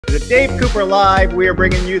To the Dave Cooper Live, we are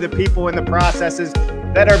bringing you the people and the processes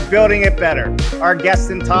that are building it better. Our guests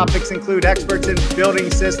and topics include experts in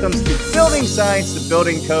building systems, to building science, to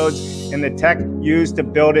building codes, and the tech used to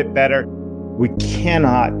build it better. We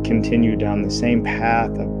cannot continue down the same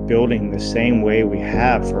path of building the same way we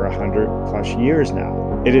have for 100+ years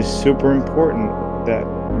now. It is super important that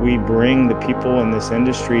we bring the people in this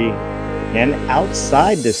industry and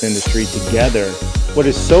outside this industry together. What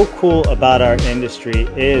is so cool about our industry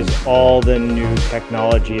is all the new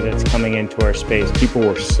technology that's coming into our space. People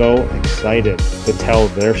were so excited to tell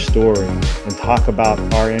their story and talk about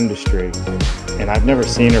our industry. And I've never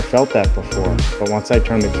seen or felt that before. But once I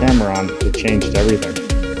turned the camera on, it changed everything.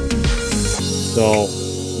 So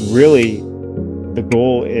really, the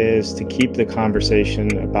goal is to keep the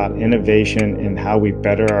conversation about innovation and how we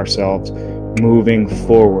better ourselves moving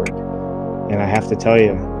forward. And I have to tell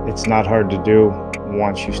you, it's not hard to do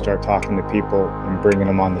once you start talking to people and bringing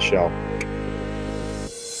them on the show.